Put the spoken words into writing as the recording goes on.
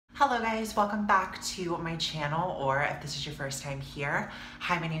Hello guys, welcome back to my channel, or if this is your first time here,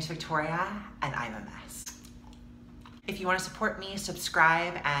 hi, my name is Victoria and I'm a mess. If you want to support me,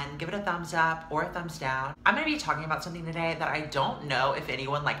 subscribe and give it a thumbs up or a thumbs down. I'm going to be talking about something today that I don't know if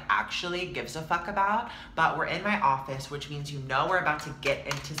anyone actually gives a fuck about, but we're in my office, which means we're about to get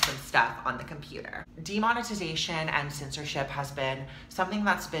into some stuff on the computer. Demonetization and censorship has been something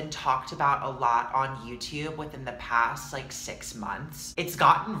that's been talked about a lot on YouTube within the past 6 months. It's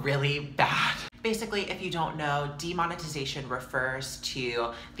gotten really bad. Basically, if you don't know, demonetization refers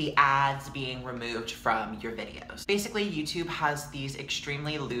to the ads being removed from your videos. Basically, YouTube has these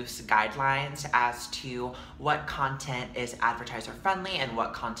extremely loose guidelines as to what content is advertiser friendly and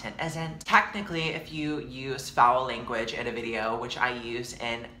what content isn't. Technically, if you use foul language in a video, which I use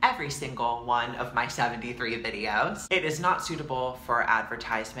in every single one of my 73 videos, it is not suitable for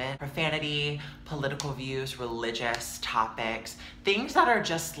advertisement. Profanity, political views, religious topics, things that are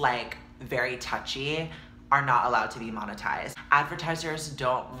just very touchy are not allowed to be monetized. Advertisers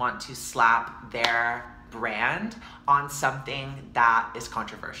don't want to slap their brand on something that is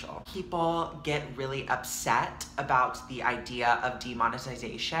controversial. People get really upset about the idea of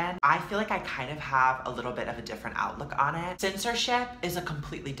demonetization. I feel like I kind of have a little bit of a different outlook on it. Censorship is a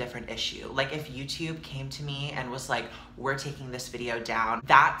completely different issue. If YouTube came to me and was like, we're taking this video down,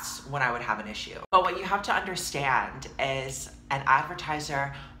 that's when I would have an issue. But what you have to understand is an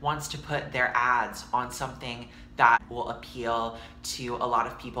advertiser wants to put their ads on something that will appeal to a lot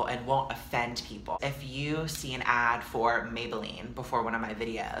of people and won't offend people. If you see an ad for Maybelline before one of my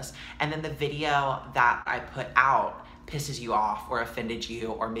videos, and then the video that I put out pisses you off or offended you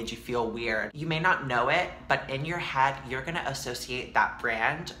or made you feel weird, you may not know it, but in your head, you're gonna associate that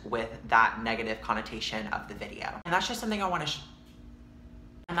brand with that negative connotation of the video. And that's just something I wanna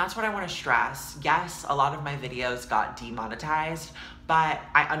And that's what I want to stress. Yes, a lot of my videos got demonetized, but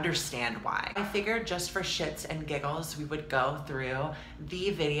I understand why. I figured just for shits and giggles, we would go through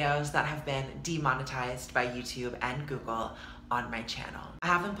the videos that have been demonetized by YouTube and Google on my channel. I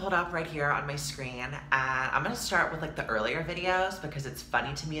have them pulled up right here on my screen, and I'm gonna start with the earlier videos because it's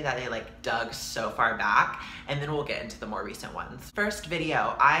funny to me that they dug so far back, and then we'll get into the more recent ones. First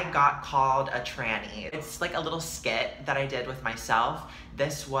video, I got called a tranny. It's a little skit that I did with myself.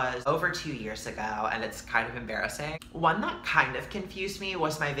 This was over 2 years ago, and it's kind of embarrassing. One that kind of confused me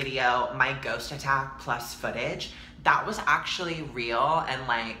was my video, My Ghost Attack Plus Footage. That was actually real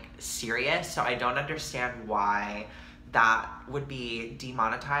and serious, so I don't understand why that would be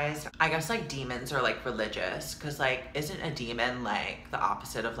demonetized. I guess demons are religious, because isn't a demon the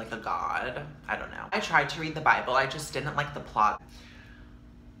opposite of a god? I don't know. I tried to read the Bible, I just didn't like the plot.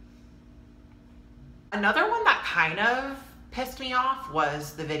 Another one that kind of pissed me off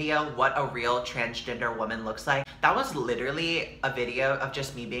was the video, What a Real Transgender Woman Looks Like. That was literally a video of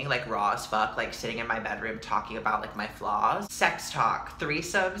just me being raw as fuck, sitting in my bedroom talking about my flaws. Sex talk,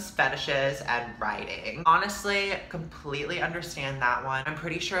 threesomes, fetishes, and writing. Honestly, completely understand that one. I'm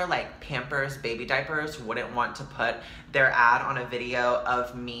pretty sure Pampers baby diapers wouldn't want to put their ad on a video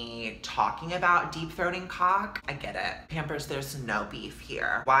of me talking about deep throating cock. I get it. Pampers, there's no beef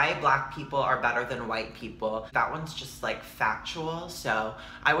here. Why black people are better than white people, that one's just factual, so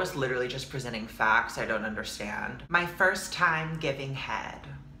I was literally just presenting facts I don't understand. My first time giving head.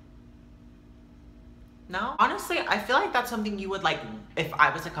 No? Honestly, I feel that's something you would if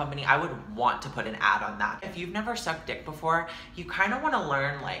I was a company, I would want to put an ad on that. If you've never sucked dick before, you kind of want to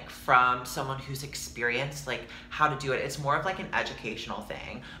learn from someone who's experienced how to do it. It's more of an educational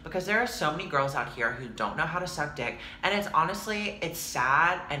thing, because there are so many girls out here who don't know how to suck dick, and it's honestly, it's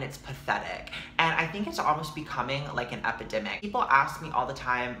sad and it's pathetic. And I think it's almost becoming an epidemic. People ask me all the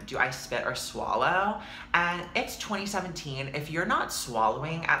time, do I spit or swallow? And it's 2017. If you're not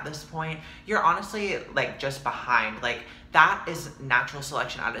swallowing at this point, you're honestly just behind. That is natural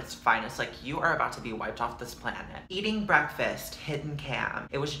selection at its finest. You are about to be wiped off this planet. Eating breakfast, hidden cam.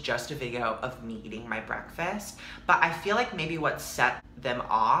 It was just a video of me eating my breakfast, but I feel maybe what set them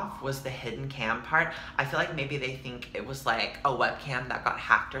off was the hidden cam part. I feel maybe they think it was a webcam that got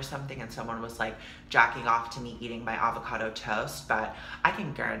hacked or something, and someone was jacking off to me eating my avocado toast, but I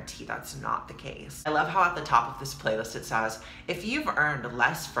can guarantee that's not the case. I love how at the top of this playlist it says, if you've earned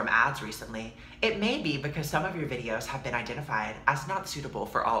less from ads recently, it may be because some of your videos have been identified as not suitable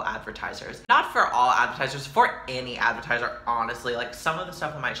for all advertisers. Not for all advertisers, for any advertiser, honestly. Some of the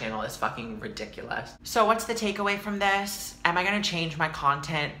stuff on my channel is fucking ridiculous. So what's the takeaway from this? Am I gonna change my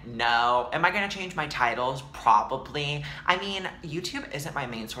content? No. Am I gonna change my titles? Probably. I mean, YouTube isn't my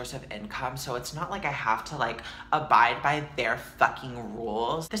main source of income, so it's not I have to abide by their fucking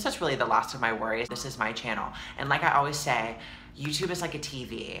rules. This is really the last of my worries. This is my channel. And I always say, YouTube is like a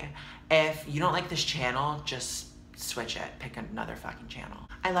TV. If you don't like this channel, just switch it, pick another fucking channel.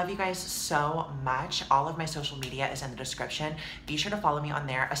 I love you guys so much. All of my social media is in the description. Be sure to follow me on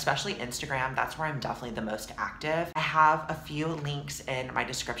there, especially Instagram. That's where I'm definitely the most active. I have a few links in my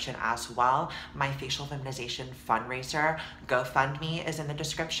description as well. My facial feminization fundraiser, GoFundMe, is in the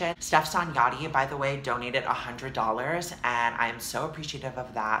description. Steph Sanyati, by the way, donated $100, and I'm so appreciative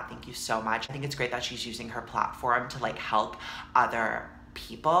of that. Thank you so much. I think it's great that she's using her platform to like help other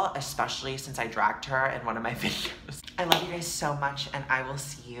people, especially since I dragged her in one of my videos. I love you guys so much, and I will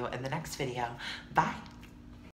see you in the next video. Bye.